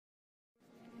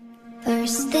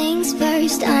First things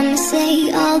first, I'ma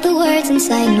say all the words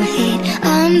inside my head.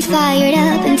 I'm fired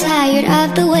up and tired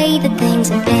of the way that things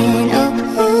have been. Oh,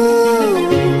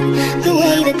 ooh, the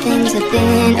way that things have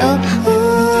been. Oh,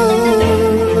 ooh.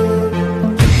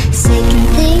 Second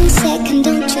thing second,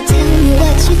 don't you tell me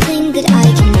what you think that I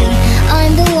can be.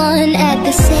 I'm the one at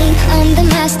the same, I'm the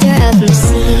master of my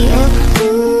sea. Oh,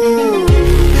 ooh,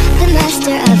 the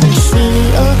master of my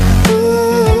sea. Oh,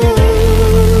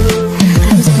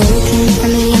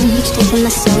 taking my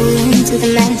soul into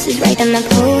the masses, writing my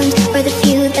poems for the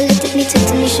few that looked at me, took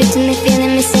to me, shook to me,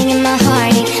 feeling me, singing my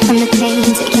heartache. From the pain,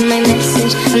 taking my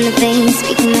message from the veins,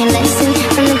 speaking my lesson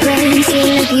from the brain,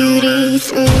 seeing the beauty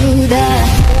through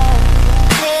the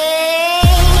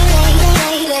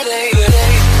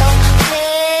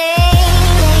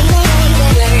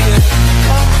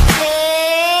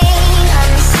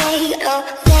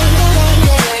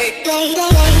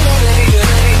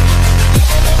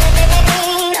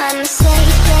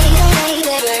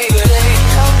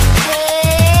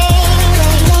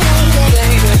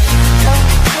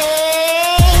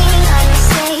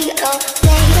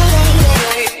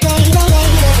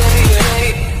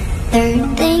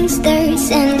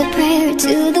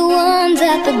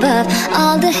above.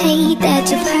 All the hate that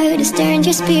you've heard has turned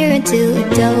your spirit to a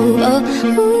dove. Oh,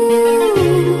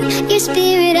 ooh, your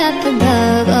spirit up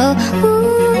above. Oh, ooh.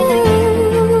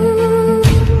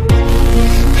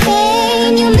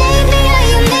 Hey, you made me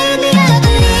a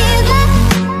believer,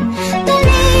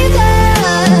 believer.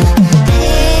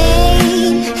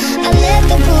 Hey, I let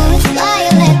the bullets fly,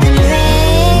 I let them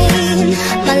rain.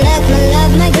 My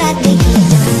love, my God, they keep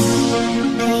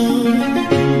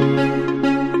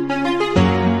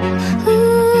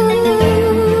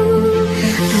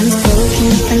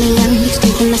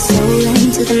my soul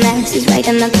into the masses,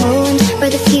 writing my poems for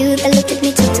the few that looked at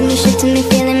me, took to me, shook to me,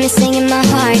 feeling me, singing my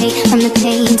heartache from the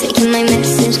pain, taking my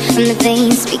message from the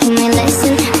veins, speaking my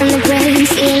lesson from the brain,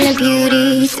 seeing the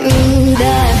beauty through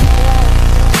the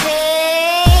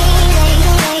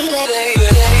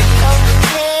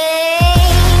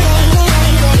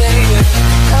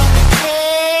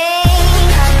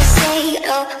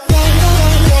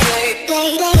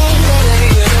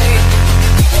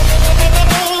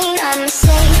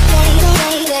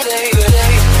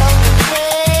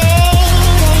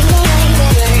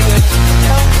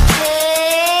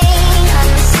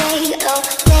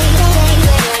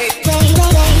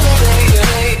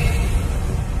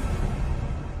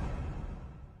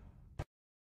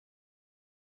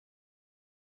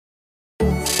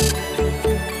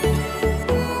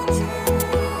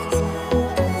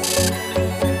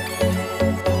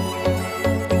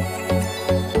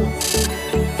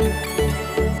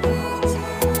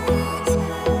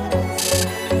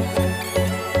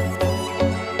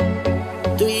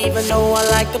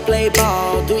play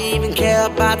ball. Do you even care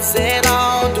about it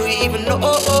all? Do you even know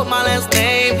my last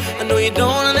name? I know you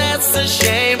don't, and that's a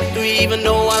shame. Do you even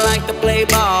know I like to play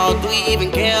ball? Do you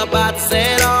even care about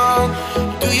it all?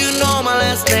 Do you know my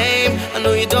last name? I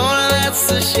know you don't, and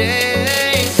that's a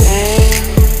shame. Hey,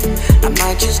 I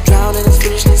might just drown in this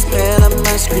foolishness, man. I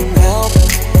might scream help.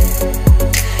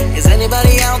 Is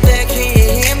anybody out there, can you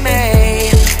hear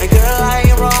me? And girl, I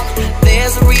ain't wrong.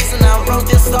 There's a reason I wrote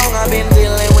this song. I've been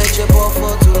dealing with your boy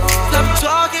for too long. Stop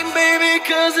talking, baby,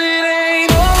 cause it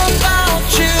ain't all about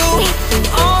you.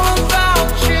 All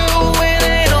about you. It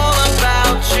ain't all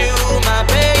about you, my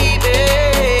baby.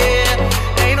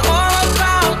 Ain't all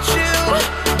about you.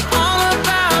 All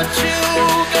about you,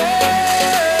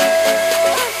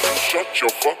 girl. Shut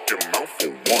your fucking mouth for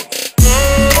once.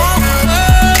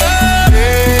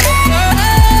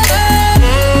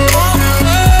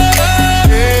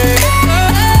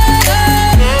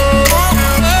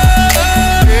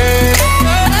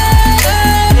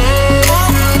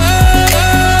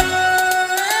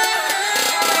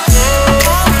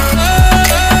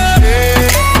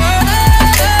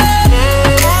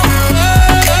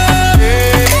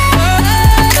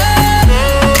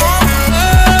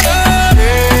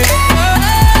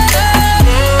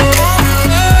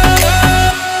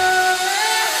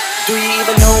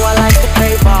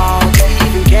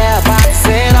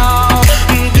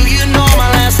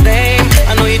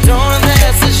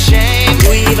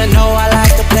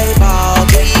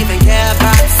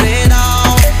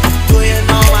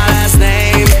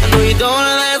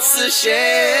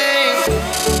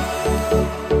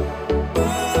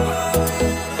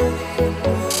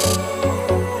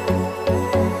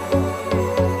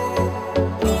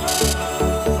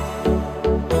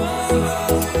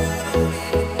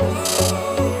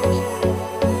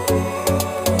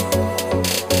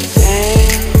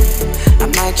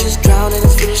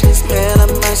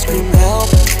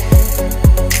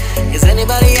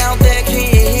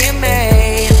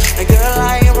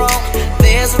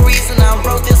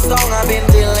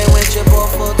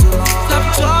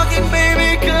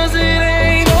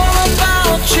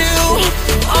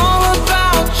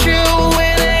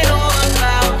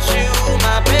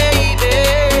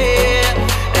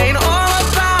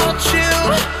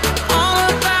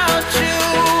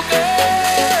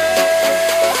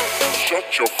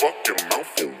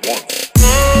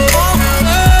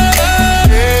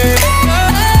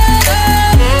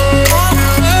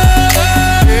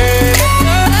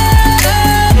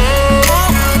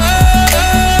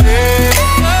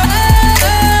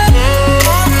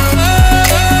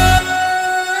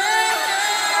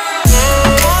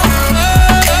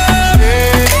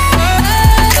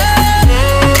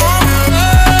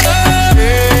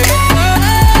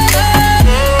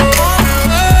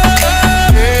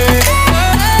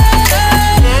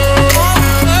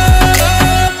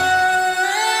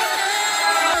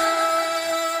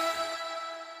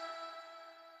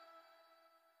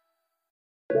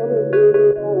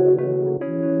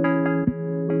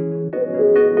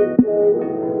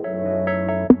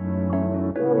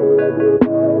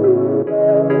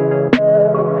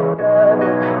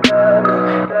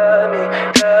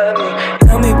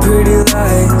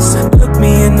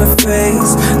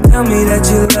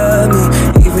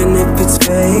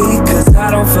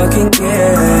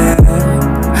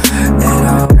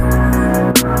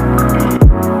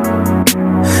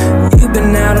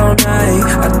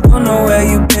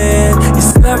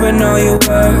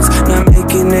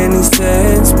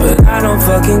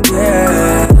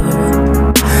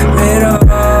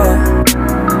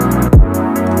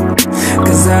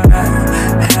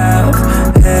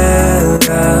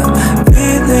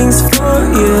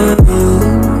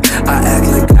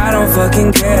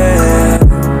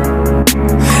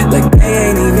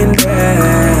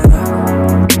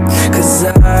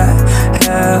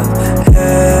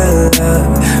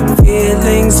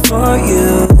 feelings for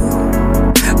you.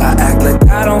 I act like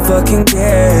I don't fucking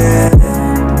care,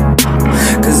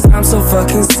 'cause I'm so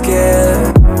fucking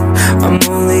scared. I'm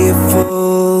only a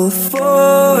fool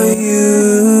for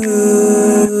you,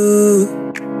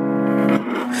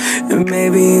 and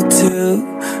maybe you're too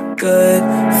good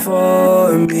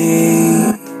for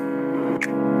me.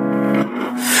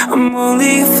 I'm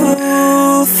only a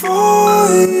fool for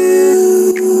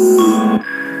you,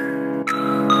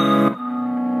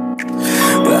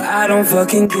 but I don't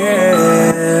fucking care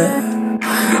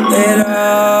at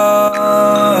all.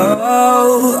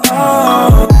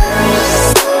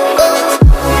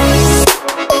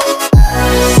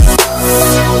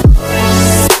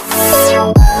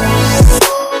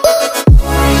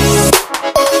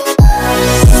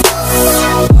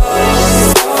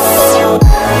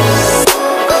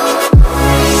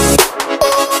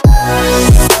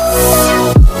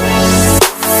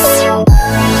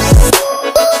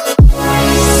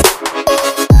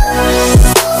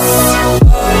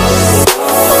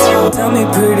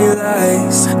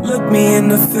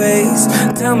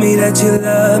 Tell me that you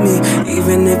love me,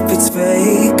 even if it's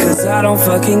fake, 'cause I don't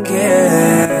fucking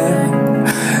care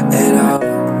at all.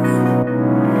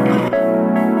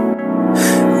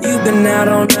 You've been out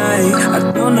all night, I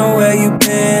don't know where you've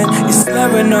been. You're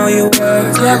slurring on your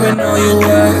words,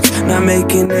 not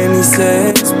making any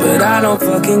sense, but I don't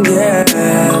fucking care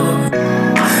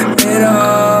at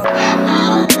all.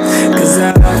 'Cause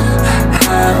I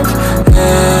have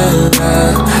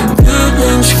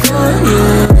feelings for you.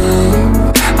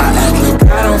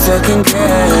 I don't fucking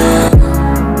care,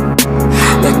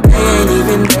 like they ain't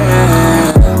even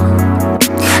there.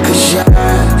 'Cause I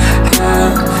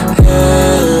have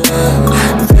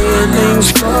feelings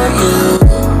for you.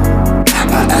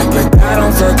 I act like I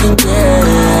don't fucking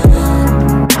care,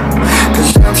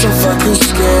 'cause I'm so fucking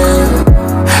scared.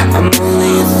 I'm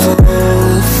only a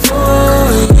fool for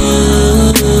you,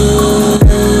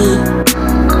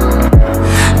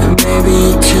 and maybe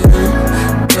you're too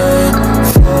good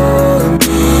for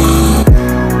me.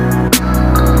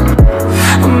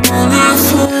 I'm only a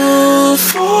fool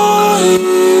for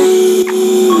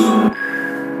you,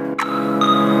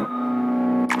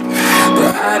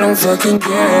 but I don't fucking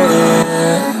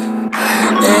care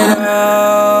at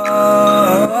all.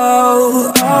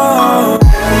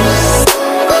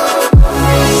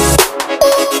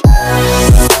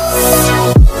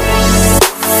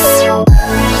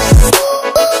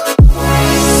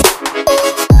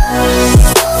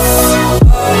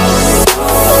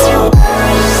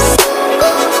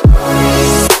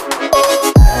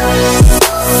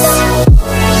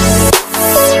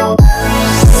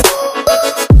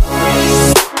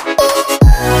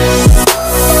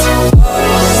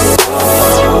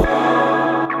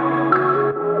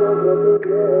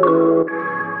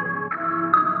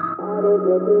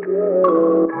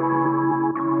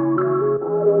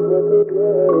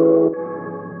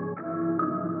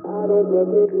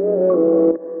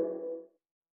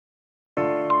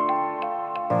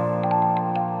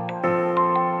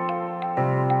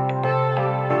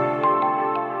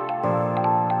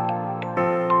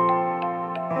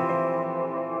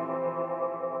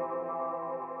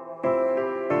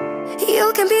 You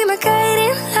can be my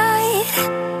guiding light,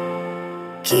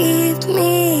 keep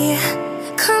me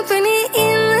company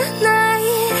in the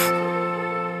night.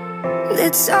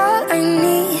 That's all I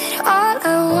need, all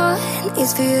I want is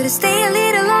for you to stay a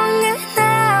little longer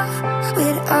now,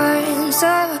 with arms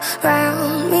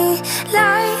around me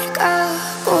like a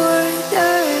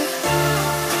border,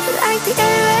 like the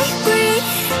air I breathe.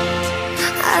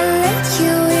 I'll let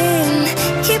you in,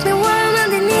 keep me warm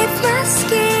underneath my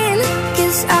skin,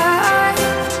 'cause I'm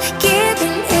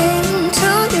giving in to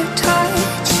your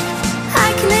touch. I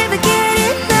can never get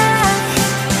enough,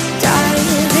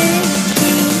 diving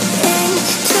deep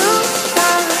into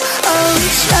the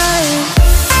ocean.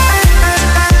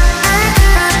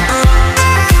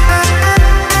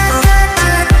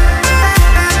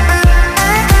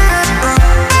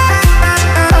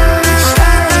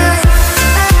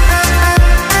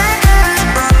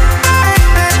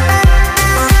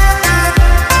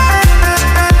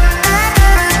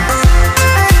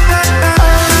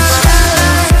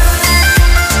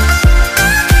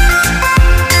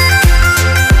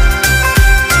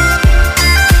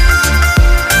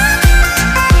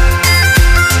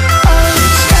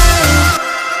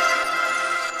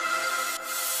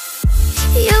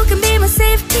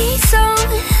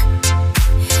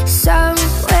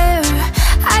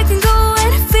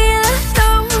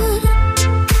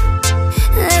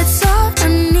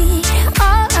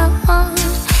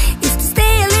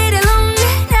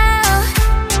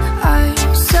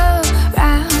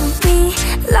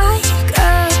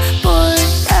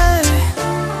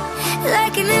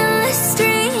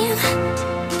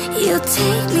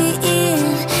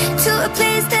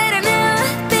 place that I've never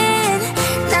been.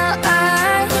 Now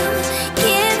I'm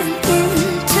giving in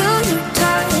to your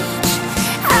touch.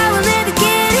 I will never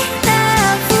get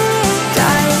enough.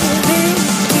 Diving deep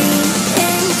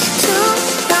into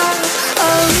the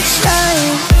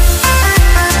ocean.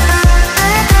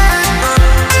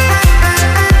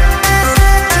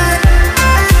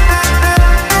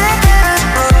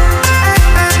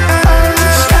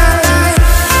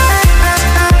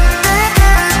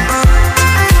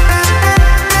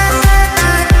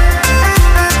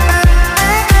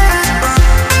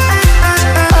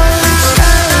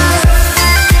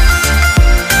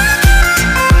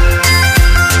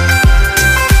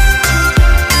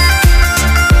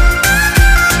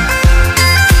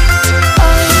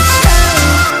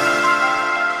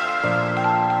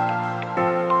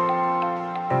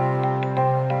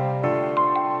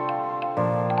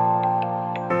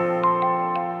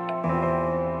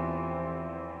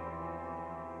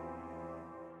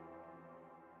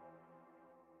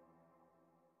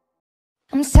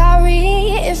 I'm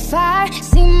sorry if I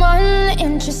seem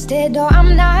uninterested, or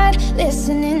I'm not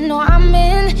listening, or I'm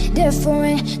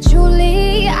indifferent.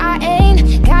 Truly, I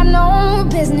ain't got no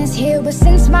business here, but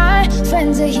since my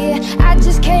friends are here, I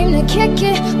just came to kick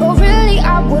it. But really,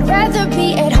 I would rather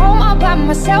be at home all by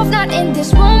myself, not in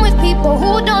this room with people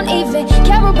who don't even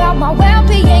care about my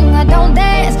well-being. I don't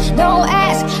dance, don't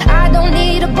ask, I don't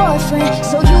need a boyfriend,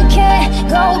 so you can't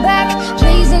go back.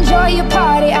 Please enjoy your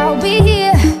party, I'll be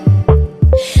here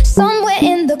somewhere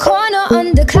in the corner,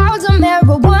 under clouds of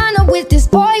marijuana, with this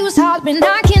boy who's hollering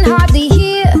I can hardly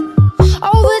hear.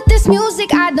 Oh, with this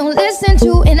music I don't listen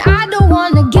to, and I don't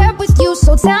wanna get with you,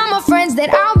 so tell my friends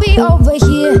that I'll be over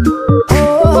here.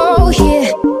 Oh,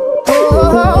 here,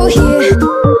 oh, here,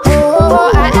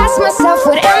 oh, I ask myself,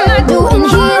 what am I doing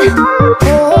here?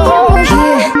 Oh,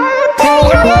 here, oh,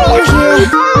 here.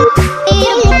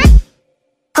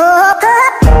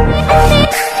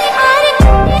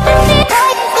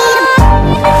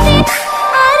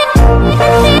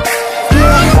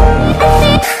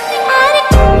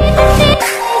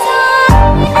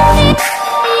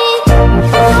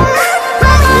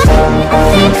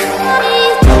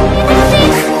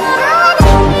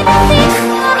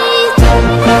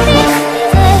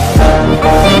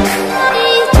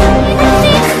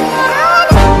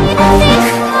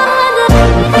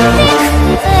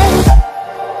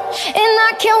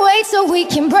 We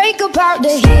can break apart to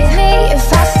hear me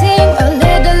if I seem a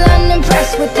little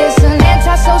unimpressed with this. An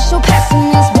antisocial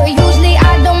pessimist, but usually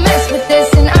I don't mess with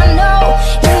this. And I know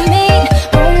you mean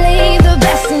only the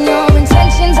best, and your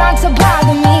intentions aren't to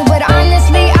bother me, but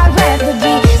honestly I'd rather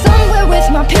be somewhere with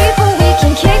my people. We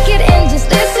can kick it and just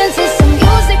listen to some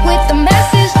music with a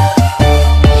message,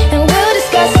 and we'll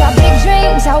discuss our big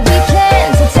dreams, how we plan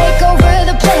to take over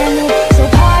the planet. So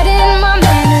pardon my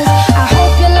manners, I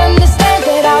hope you'll understand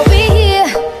that I'll be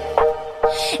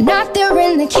not there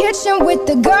in the kitchen with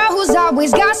the girl who's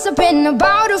always gossiping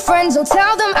about her friends. Oh,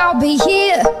 tell them I'll be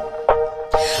here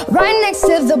right next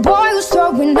to the boy who's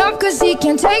throwing up cause he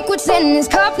can't take what's in his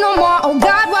cup no more. Oh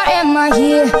God, why am I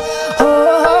here?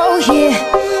 Oh, here,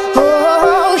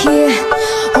 oh, here,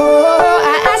 oh,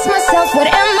 I ask myself, what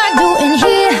am I doing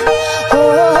here?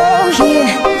 Oh, here,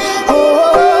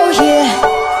 oh, here,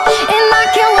 and I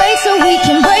can't wait so we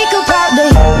can break apart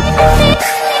the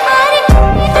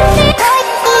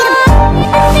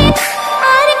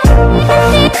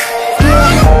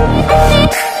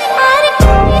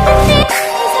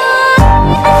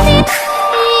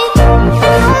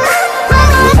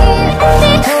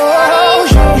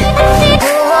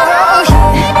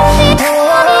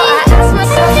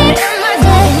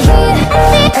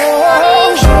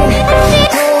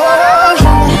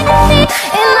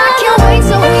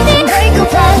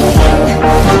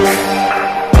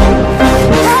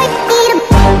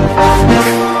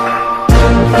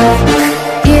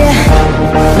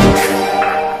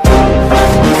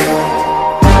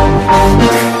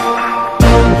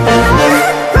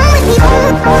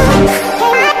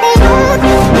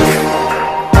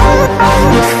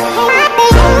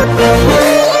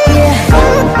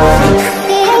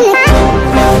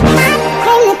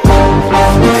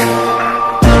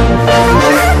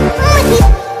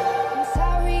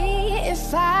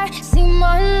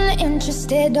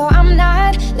uninterested, or I'm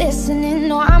not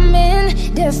listening, or I'm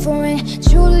indifferent.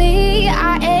 Truly,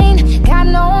 I ain't got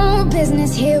no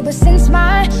business here, but since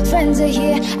my friends are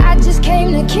here, I just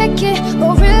came to kick it.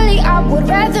 But really, I would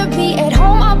rather be at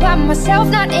home all by myself,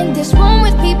 not in this room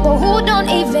with people who don't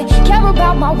even care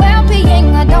about my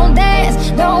well-being. I don't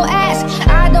dance, don't ask,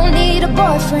 I don't need a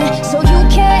boyfriend, so you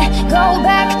can't go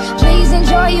back. Please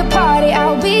enjoy your party,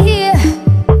 I'll be here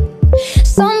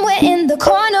somewhere in the the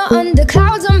corner under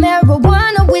clouds of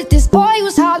marijuana with this boy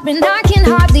who's hollering I can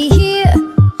hardly hear.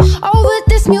 Oh, with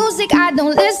this music I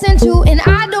don't listen to, and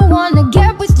I don't wanna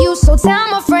get with you, so tell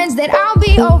my friends that I'll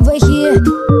be over here.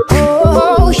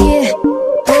 Oh, here.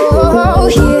 Oh,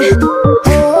 here.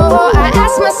 Oh, I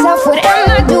ask myself, what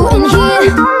am I doing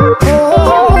here?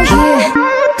 Oh, here.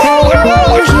 Oh, here.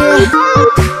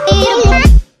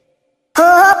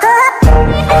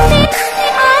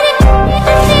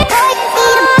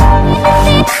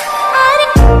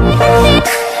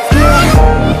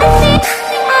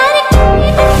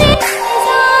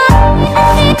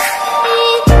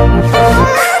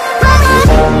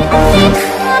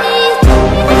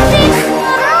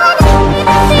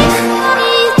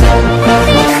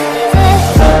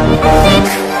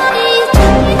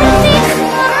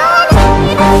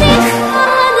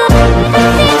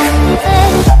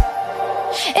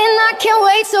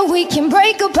 So we can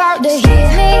break apart to hear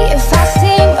me if I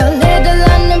seem a little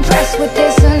unimpressed with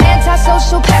this. An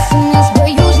antisocial pessimist, but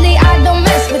usually I don't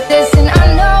mess with this. And I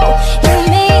know you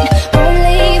mean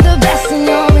only the best, and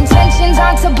your intentions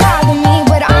aren't to bother me,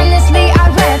 but honestly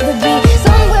I'd rather be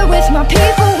somewhere with my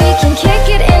people. We can kick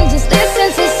it and just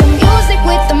listen to some music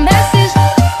with a message,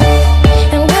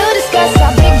 and we'll discuss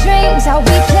our big dreams, how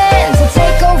we plan to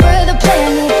take over the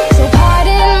planet. So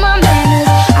pardon my manners,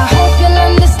 I hope you'll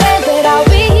understand that I'll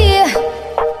be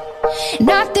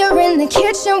not there in the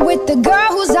kitchen with the girl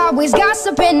who's always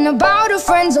gossiping about her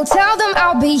friends. Oh, tell them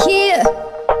I'll be here,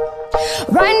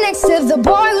 right next to the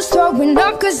boy who's throwing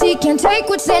up cause he can't take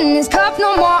what's in his cup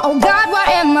no more. Oh God, why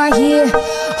am I here?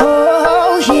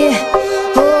 Oh, here.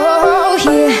 Oh,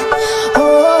 here.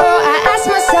 Oh, I ask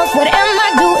myself, what am I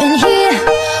doing here?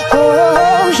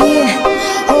 Oh, here.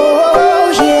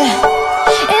 Oh, here.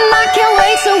 And I can't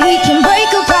wait so we can break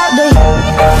apart the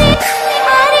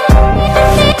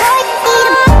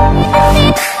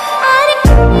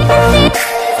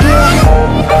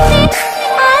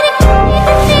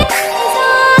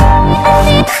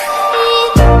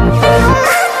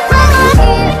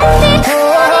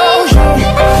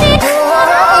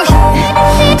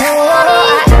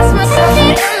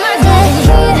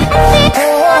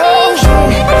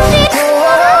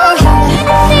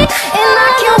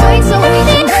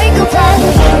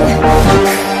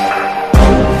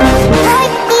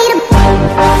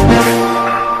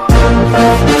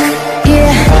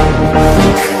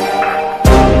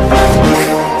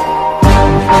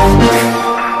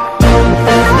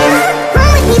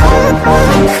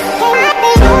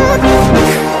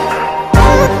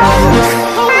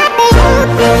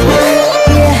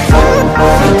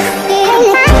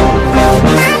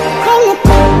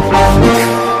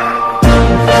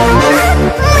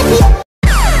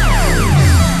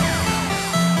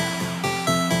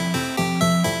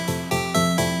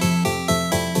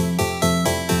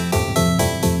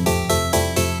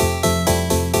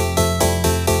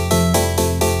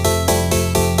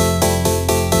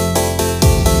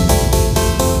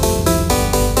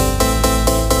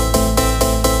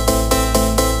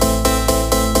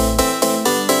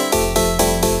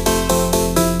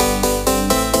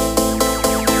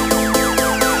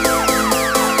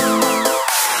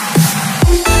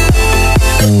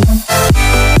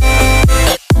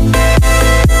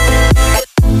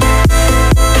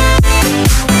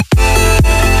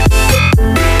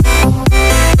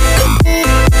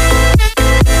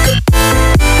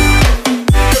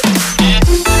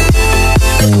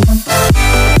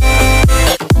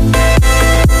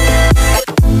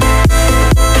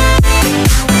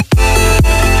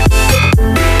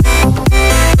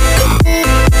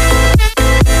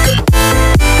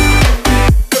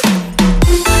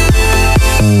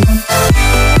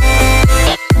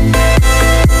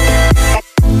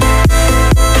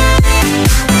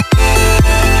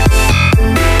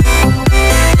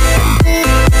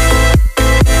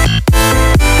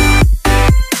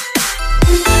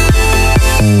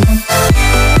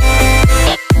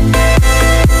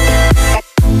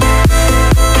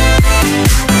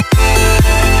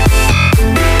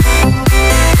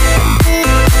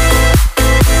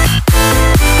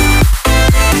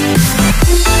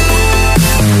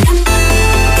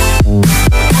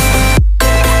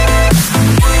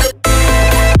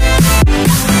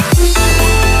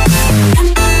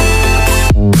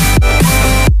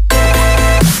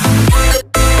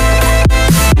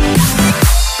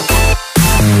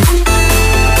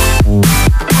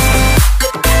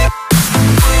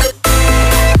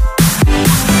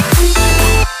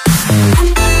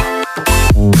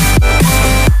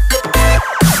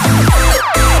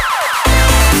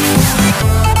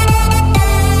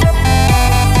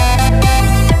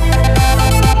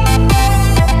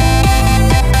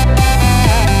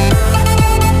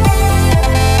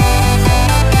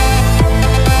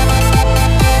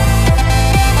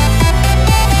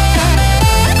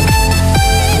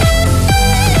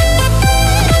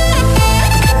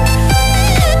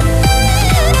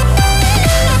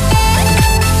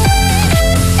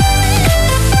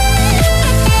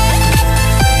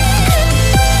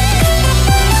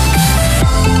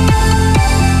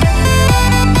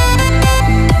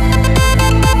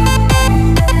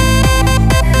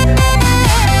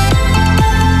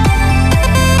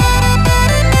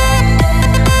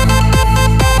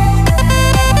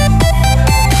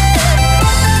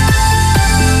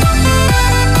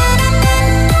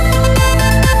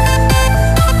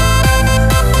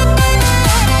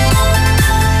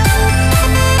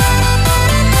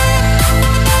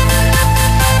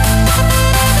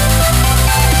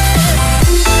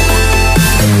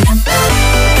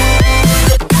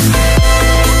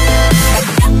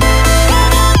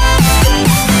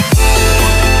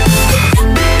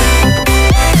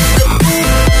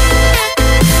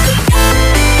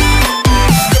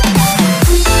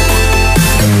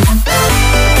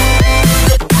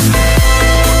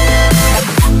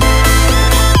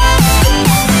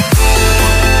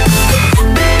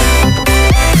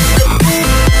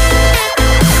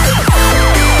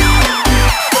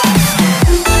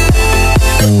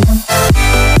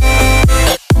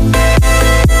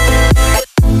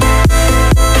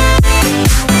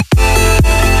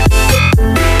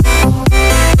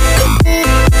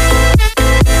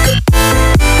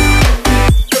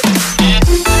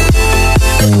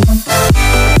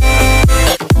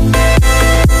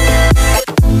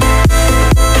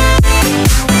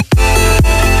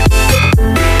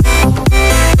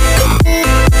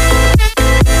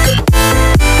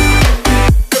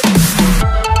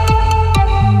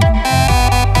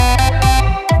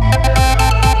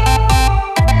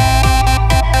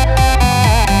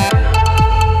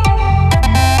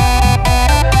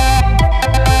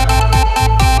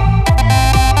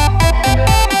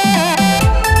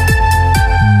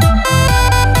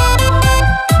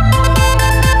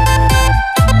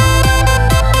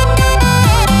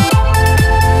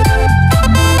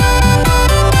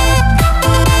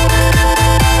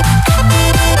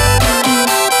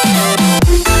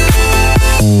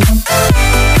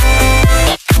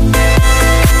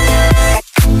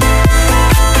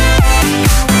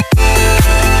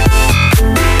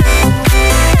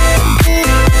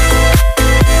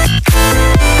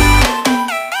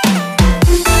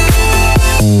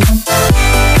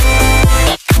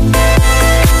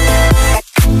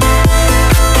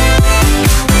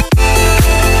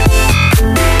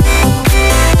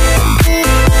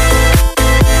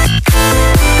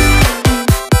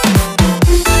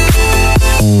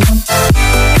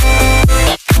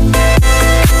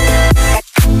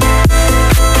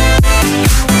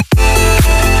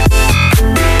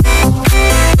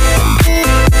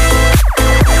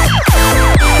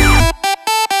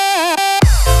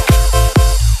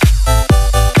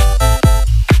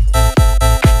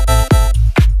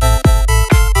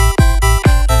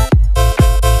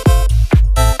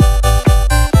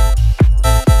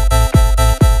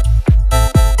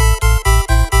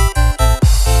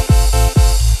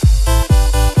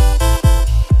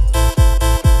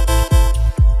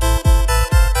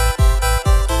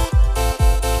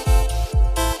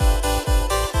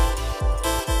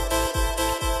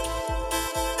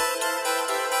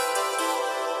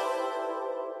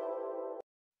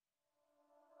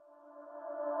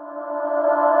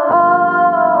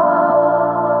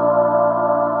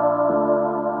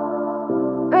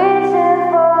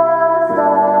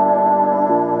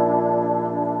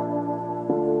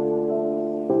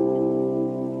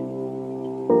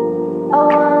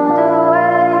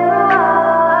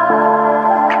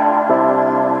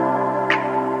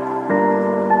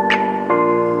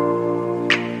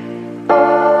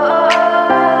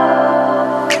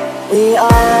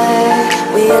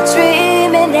We are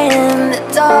dreaming in the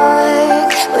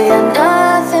dark. We are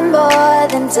nothing more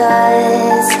than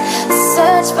dust.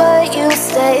 Search but you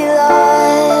stay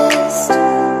lost.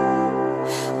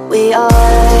 We are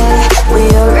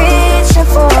reaching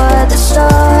for the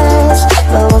stars,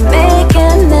 but we're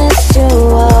making this too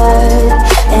hard.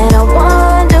 And I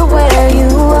wonder where you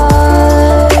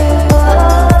are.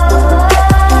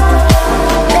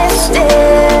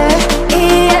 Mysterious,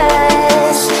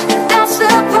 that's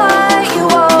the part you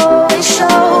always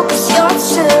show. 'Cause you're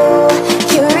too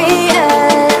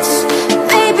curious.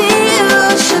 Maybe you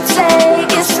should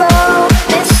take it slow.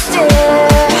 Mysterious,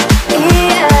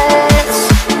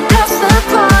 that's the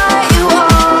part you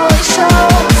always show.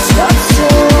 'Cause you're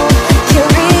too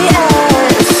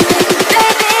curious.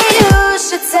 Maybe you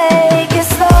should take it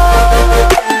slow.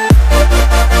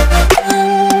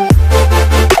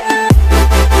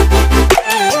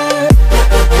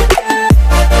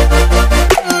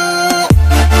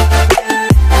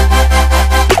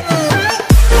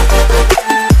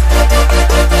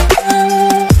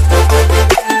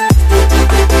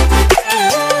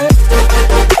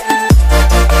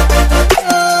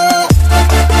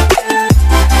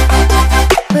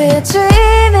 We're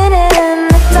dreaming in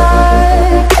the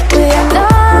dark. We are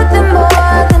nothing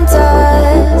more than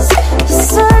dust. You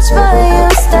search but you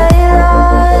stay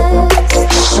lost.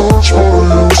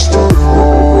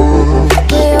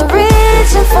 We are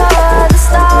reaching for the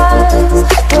stars,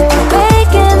 but we're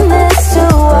making this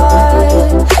too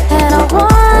hard. And I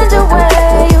wonder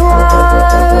where you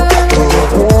are.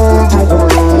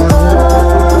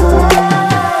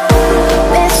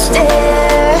 Mysterious,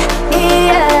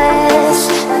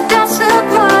 that's the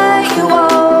part you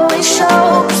always show.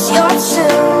 'Cause you're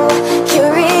too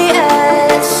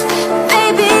curious.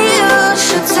 Maybe you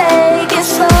should take it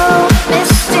slow.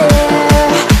 Mysterious,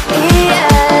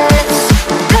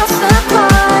 that's the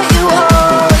part you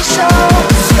always show.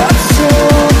 'Cause you're too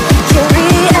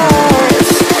curious.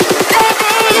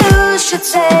 Maybe you should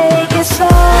take it slow.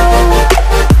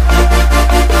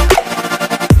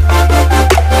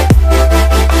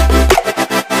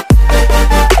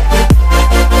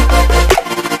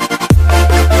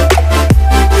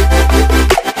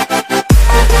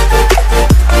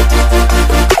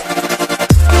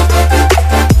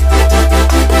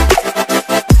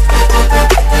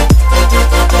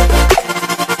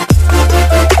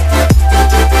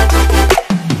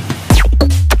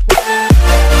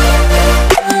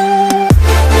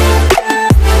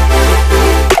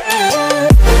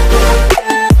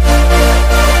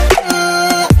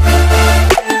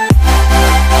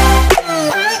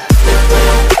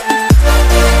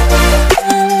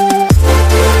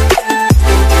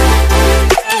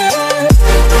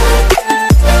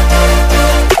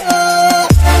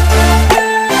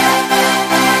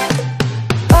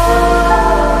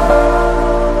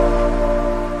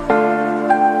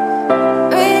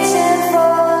 Reaching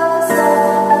for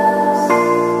stars.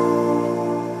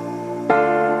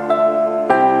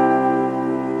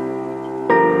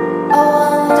 I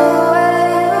wonder where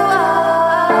you are.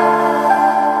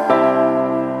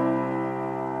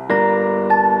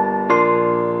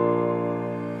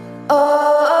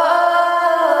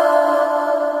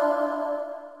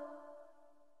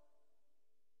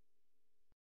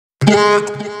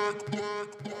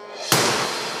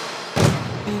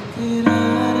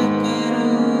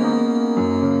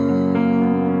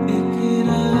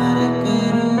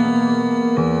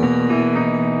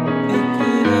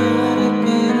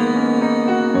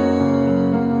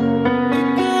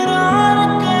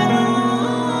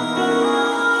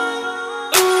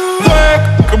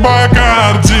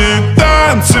 Бакарди,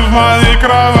 танцы в моей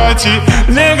кровати.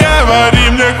 Не говори,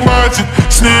 мне хватит,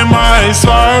 снимай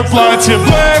свое платье.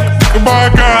 Блэк,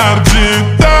 Бакарди,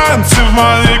 танцы в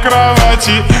моей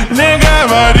кровати. Не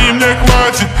говори, мне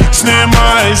хватит,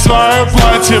 снимай свое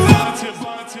платье.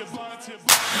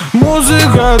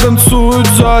 Музыка танцует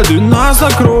сзади, нас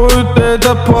накроет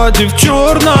это пати в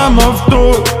черном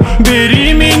авто.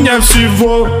 Бери меня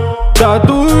всего,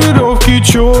 татуировки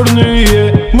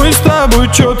черные. Мы с тобой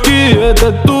четкие,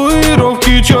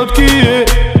 татуировки четкие,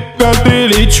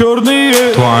 коктейли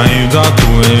черные. Твои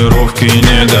татуировки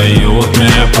не дают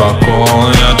мне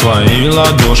покоя. Твои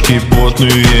ладошки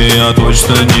потные, я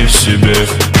точно не в себе.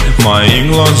 Мои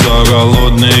глаза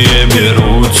голодные,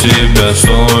 берут тебя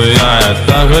стоя. Я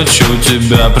так хочу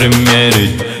тебя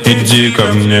примерить, иди ко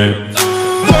мне.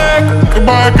 Блэк,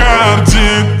 Бакарди,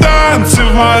 танцы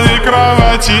в моей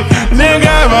кровати. Не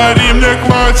говори, мне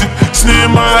хватит,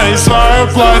 снимай свое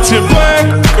платье. Блэк,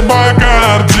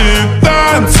 Бакарди,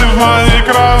 танцы в моей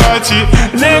кровати.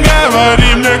 Не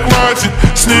говори, мне хватит,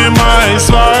 снимай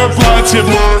свое платье.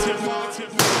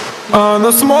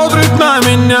 Она смотрит на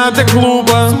меня так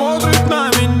глупо,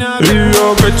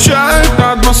 ее качает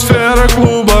атмосфера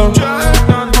клуба.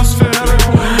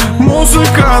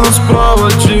 Музыка нас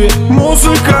проводи,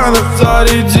 музыка нас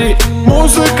заряди,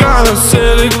 музыка нас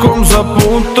целиком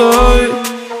запутай.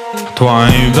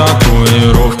 Твои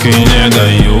татуировки не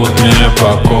дают мне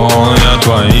покоя.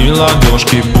 Твои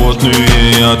ладошки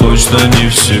потные, я точно не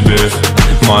в себе.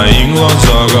 Мои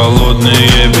глаза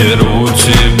голодные, берут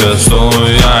тебя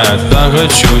стоя. Я так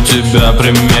хочу тебя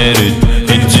примерить,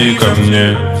 иди ко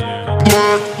мне.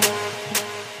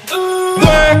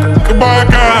 Black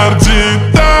Бакарди,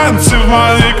 танцы в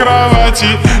моей кровати.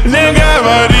 Не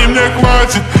говори, мне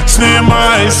хватит,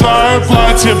 снимай свое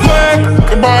платье.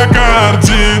 Black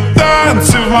Бакарди,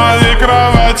 танцы в моей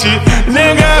кровати.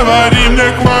 Не говори,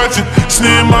 мне хватит,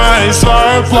 снимай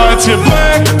свое платье.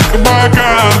 Black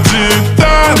Бакарди,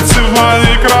 танцы в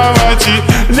моей кровати.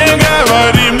 Не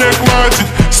говори, мне хватит,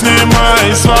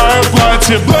 снимай свое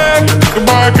платье. Black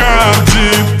Бакарди,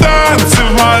 танцы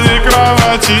в моей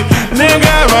кровати. Не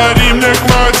говори, мне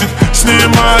хватит,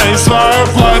 снимай свое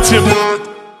платье.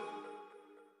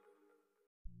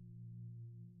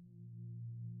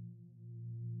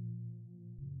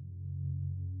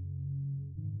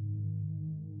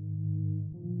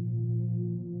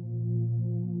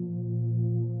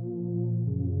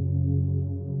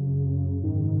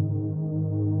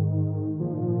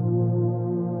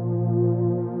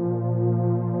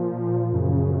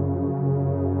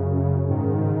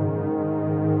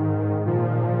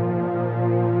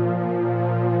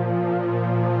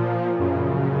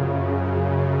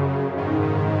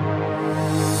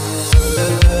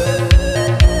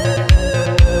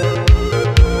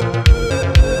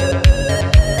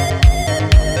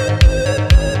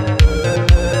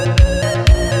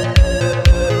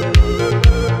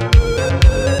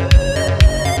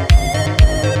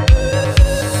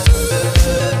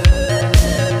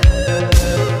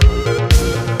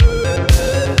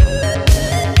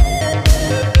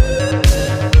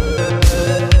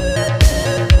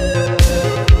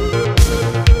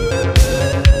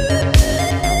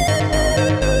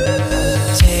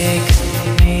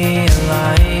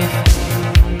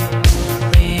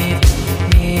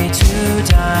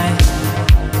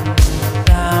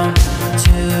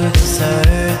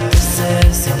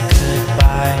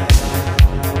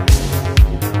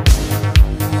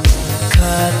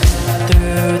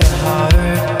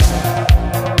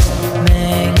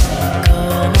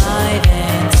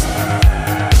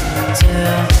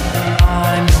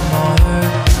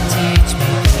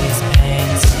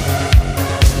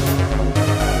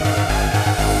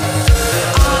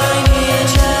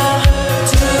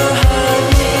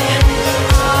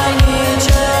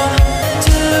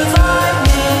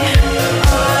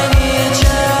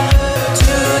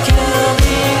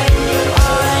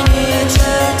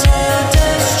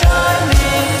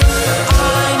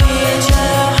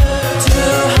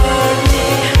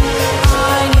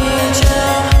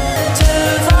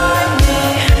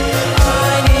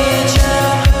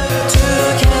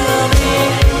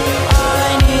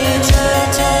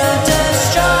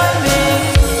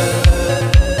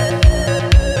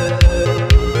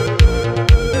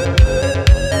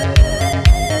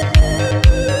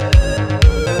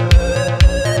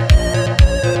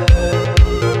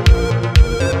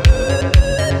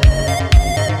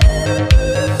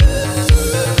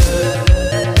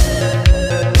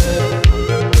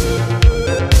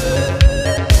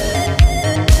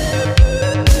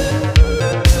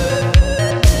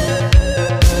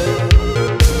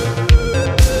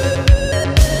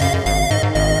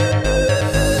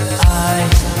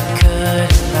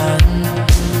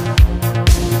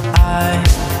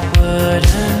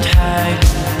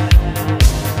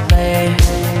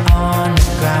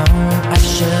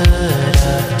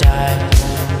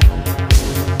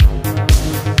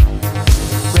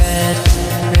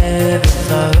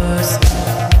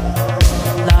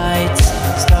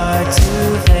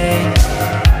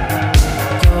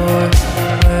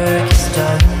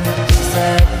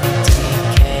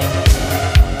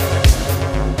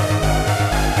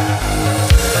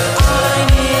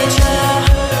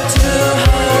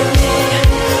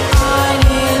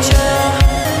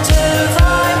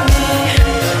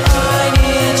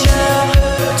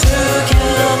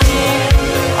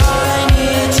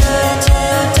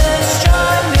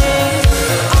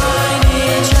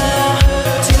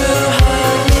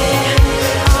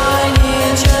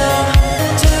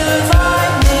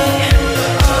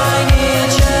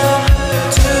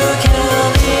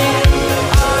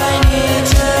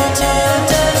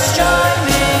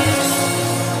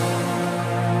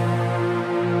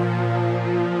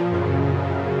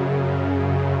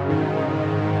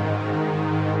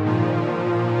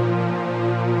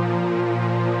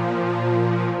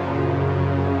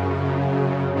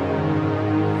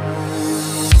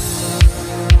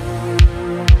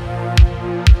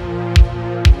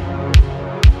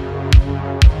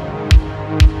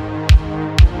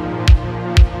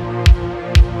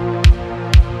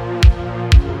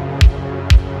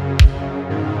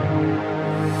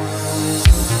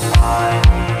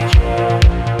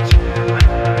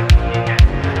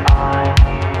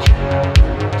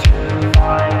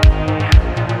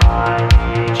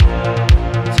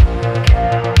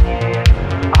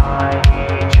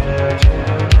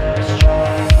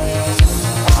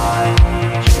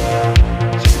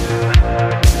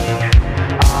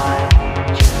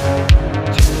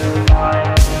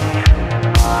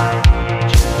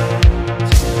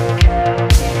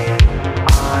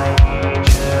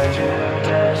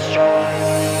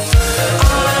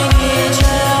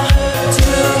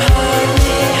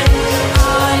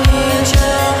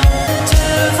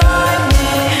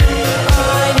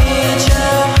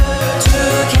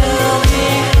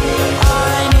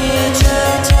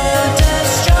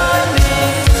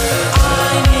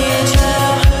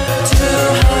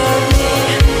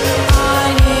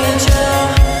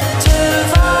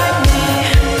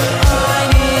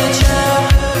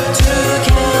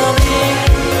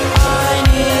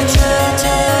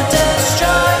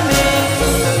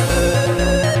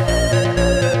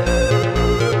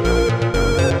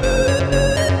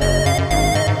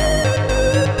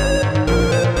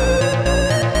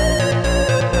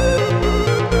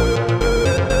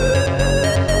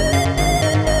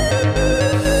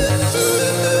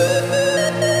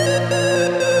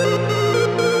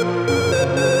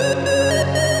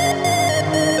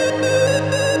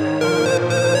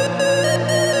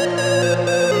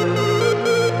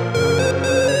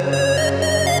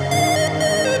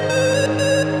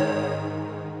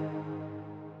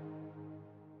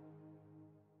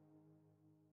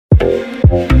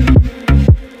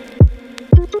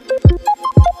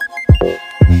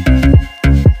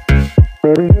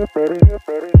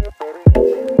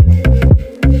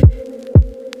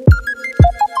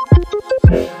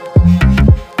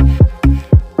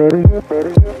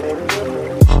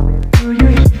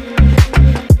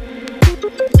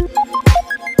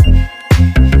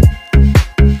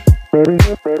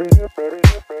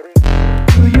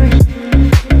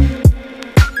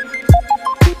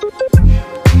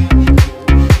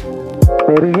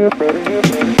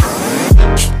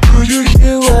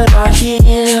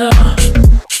 hear?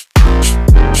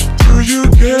 Do you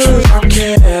care if I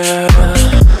care?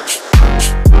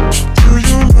 Do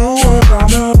you know what I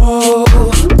know?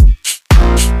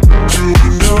 Do we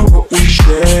know what we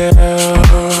share?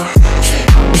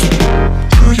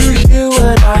 Do you hear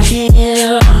what I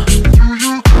hear?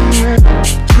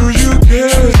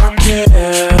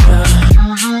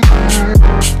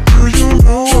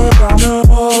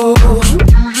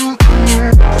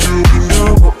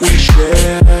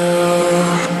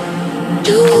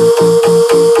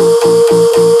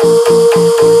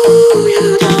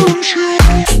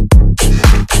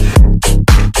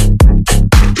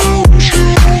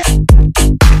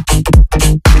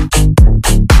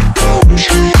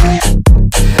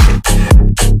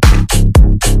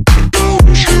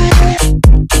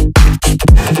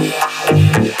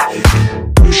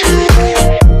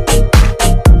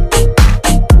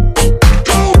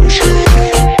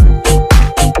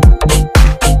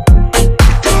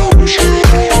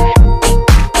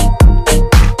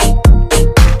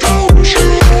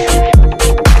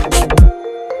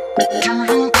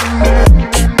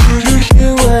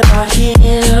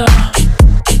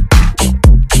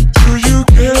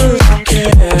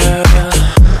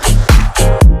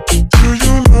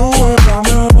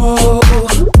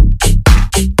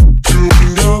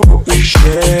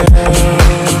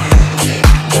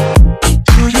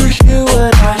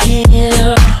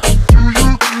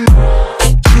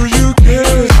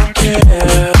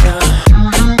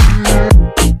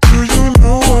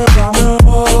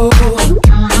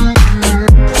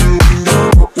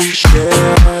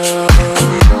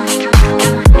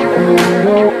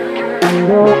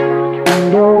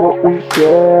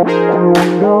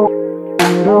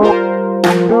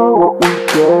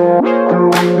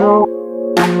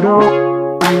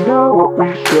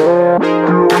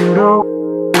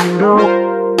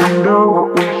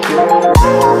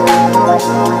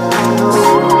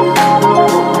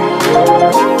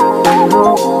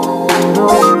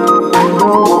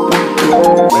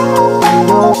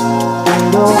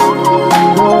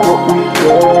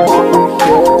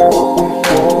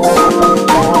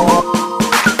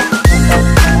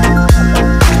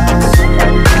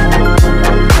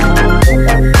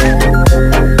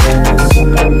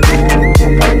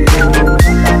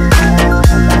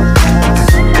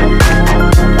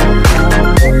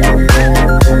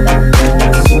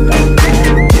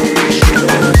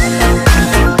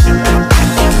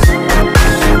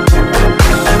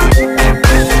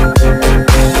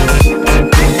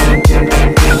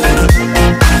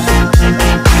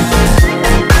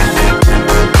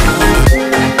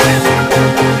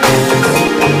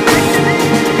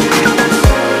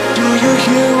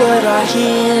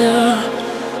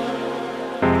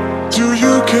 Do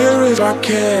you care if I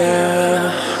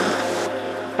care?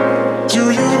 Do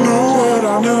you know what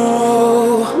I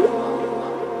know?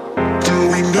 Do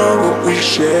we know what we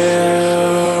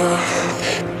share?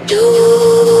 Do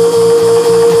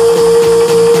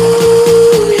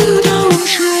you don't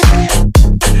share?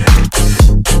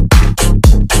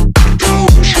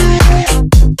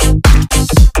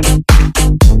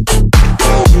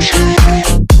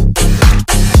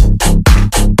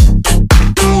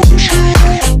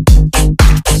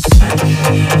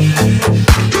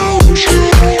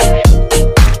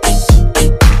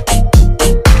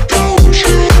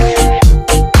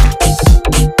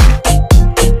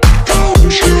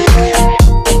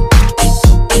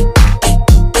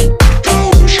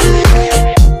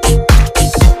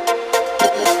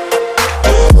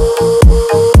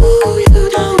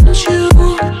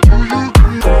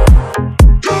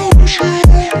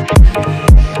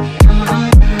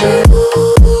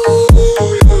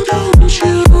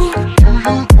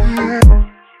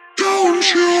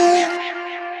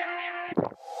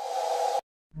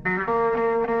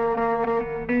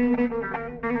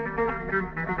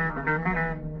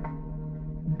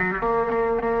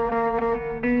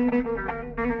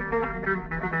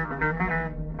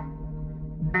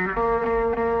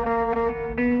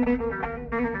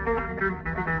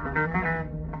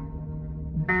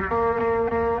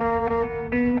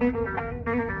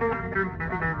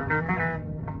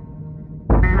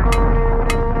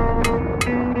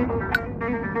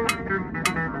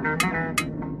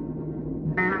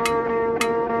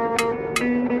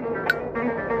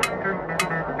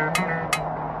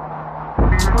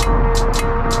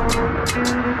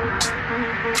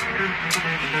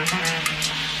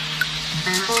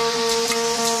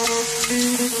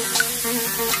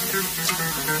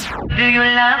 Do you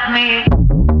love me?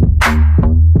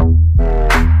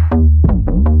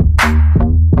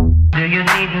 Do you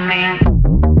need me?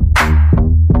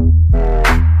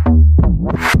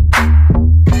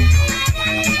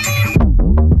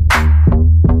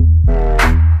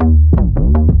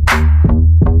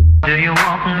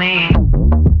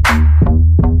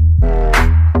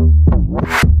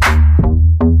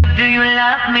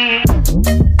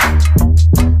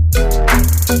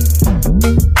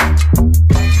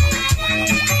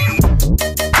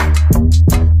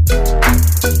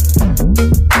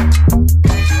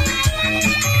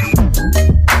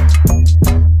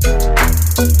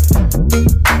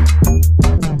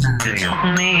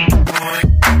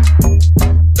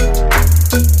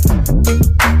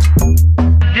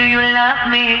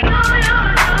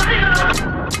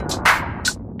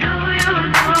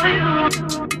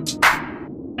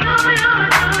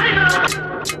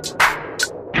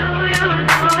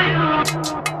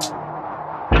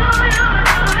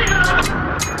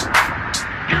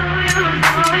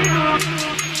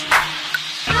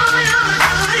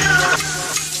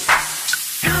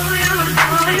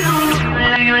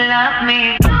 love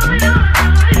me?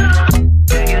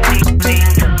 Do you need me?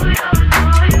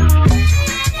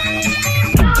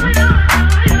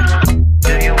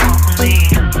 Do you want me?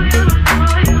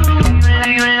 Do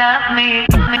you love me?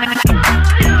 Do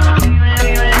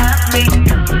you love me?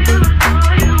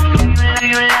 Do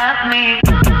you love me?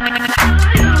 Do you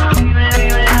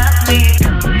love me?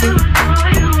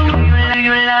 Do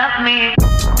you love me?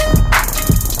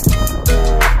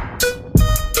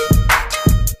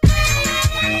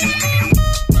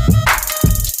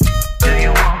 Do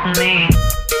you want me?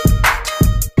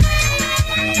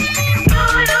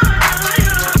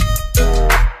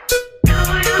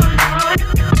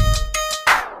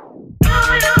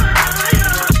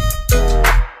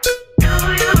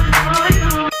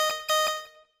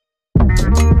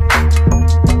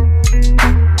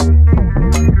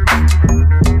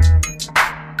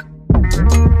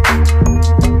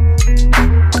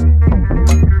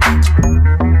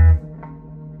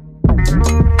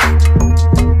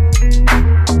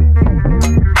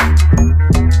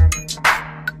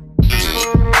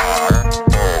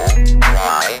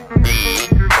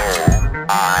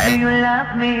 Do you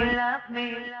love me? Love me? Love me?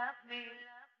 Love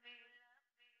me?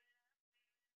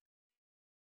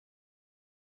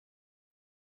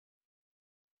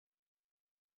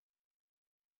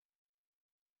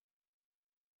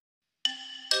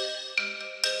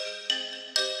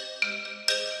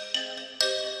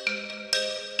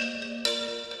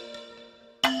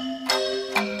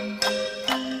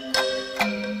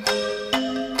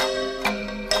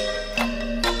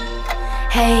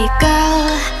 Hey girl,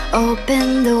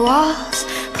 open the walls,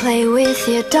 play with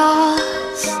your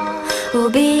dolls.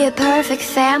 We'll be a perfect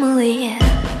family.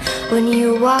 When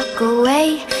you walk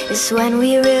away is when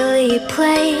we really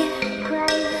play.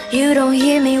 You don't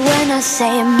hear me when I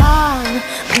say, Mom,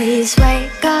 please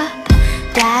wake up.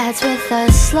 Dad's with a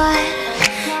slut,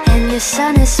 and your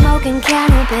son is smoking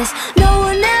cannabis. No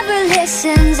one ever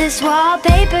listens, this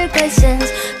wallpaper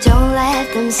glistens. Don't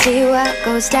let them see what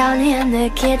goes down in the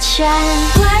kitchen.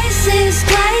 Places,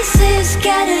 places,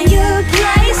 get in your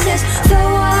places.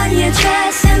 Throw on your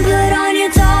dress and put on your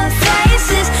doll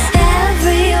faces.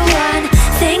 Everyone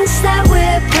thinks that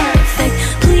we're perfect.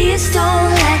 Please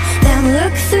don't let them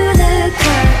look through the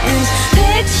curtains.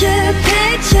 Picture,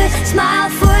 picture, smile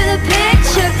for the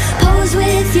picture. Pose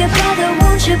with your brother,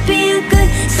 won't you be a good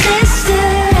sister?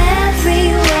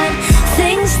 Everyone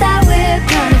thinks that we're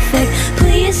perfect.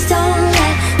 Please don't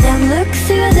let them look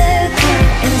through the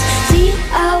curtains.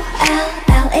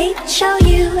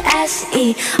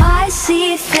 DOLLHOUSE, I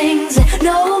see things that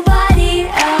nobody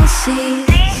else sees.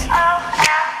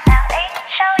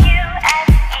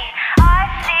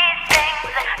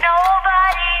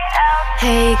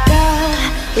 Hey girl,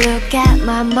 look at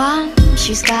my mom,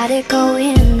 she's got it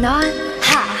going on.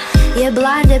 Ha! You're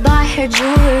blinded by her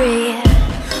jewelry.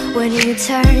 When you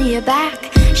turn your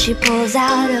back, she pulls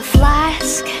out a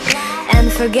flask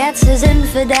and forgets his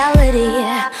infidelity.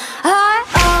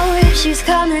 Oh, she's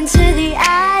coming to the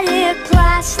attic.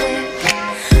 Plastic,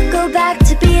 go back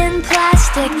to being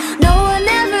plastic. No one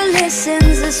ever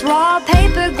listens, this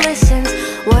wallpaper glistens.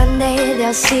 One day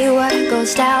they'll see what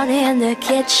goes down in the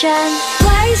kitchen.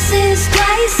 Places,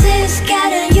 places,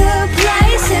 get in your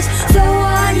places. Throw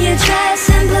on your dress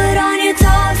and put on your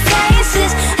doll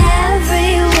faces.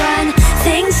 Everyone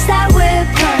thinks that we're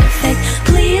perfect.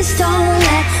 Please don't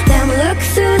let them look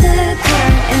through the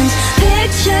curtains.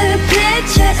 Picture,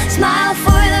 picture, smile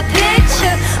for the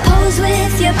picture. Pose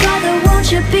with your brother,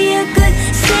 won't you be a good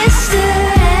sister?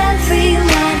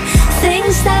 Everyone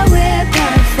thinks that we're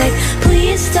perfect.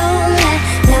 Please don't let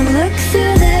them look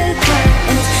through the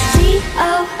curtains.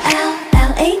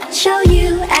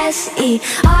 DOLLHOUSE,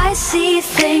 I see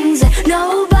things that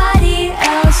nobody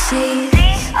else sees.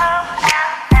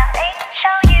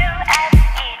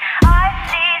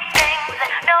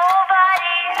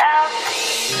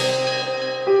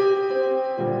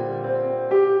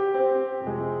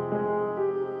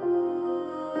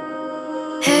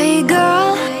 Hey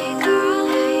girl,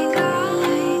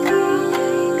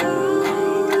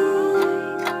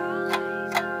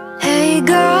 hey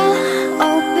girl,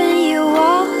 open your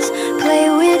walls, play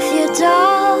with your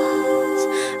dolls.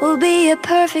 We'll be a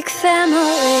perfect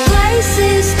family.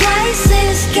 Places,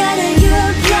 places, get in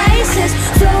your places.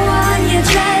 Throw on your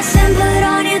dress and put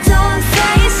on your doll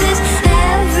faces.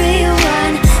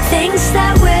 Everyone thinks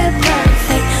that we're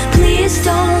perfect. Please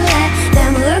don't let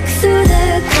them look through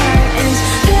the curtains.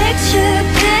 Picture,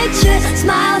 picture,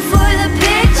 smile for the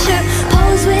picture.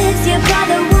 Pose with your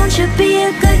brother, won't you be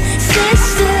a good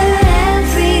sister?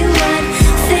 Everyone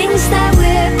thinks that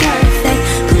we're perfect.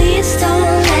 Please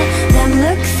don't let them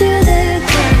look through the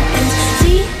curtains.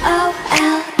 DOLLHOUSE,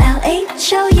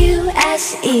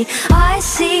 H-O-U-S-E. I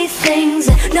see things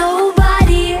that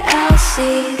nobody else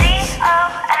sees. D-O-L-L-H-O-U-S-E.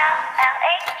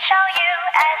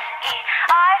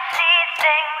 I see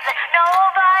things that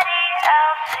nobody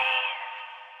else sees.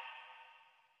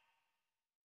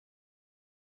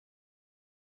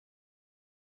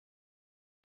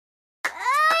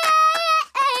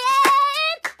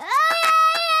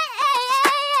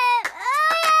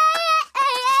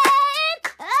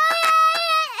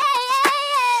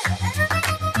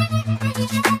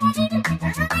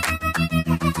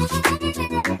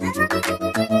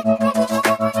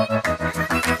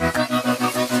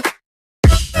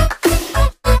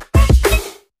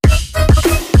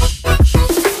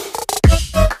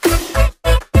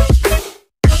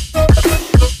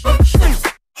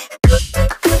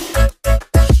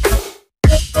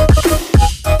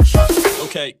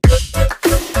 Okay.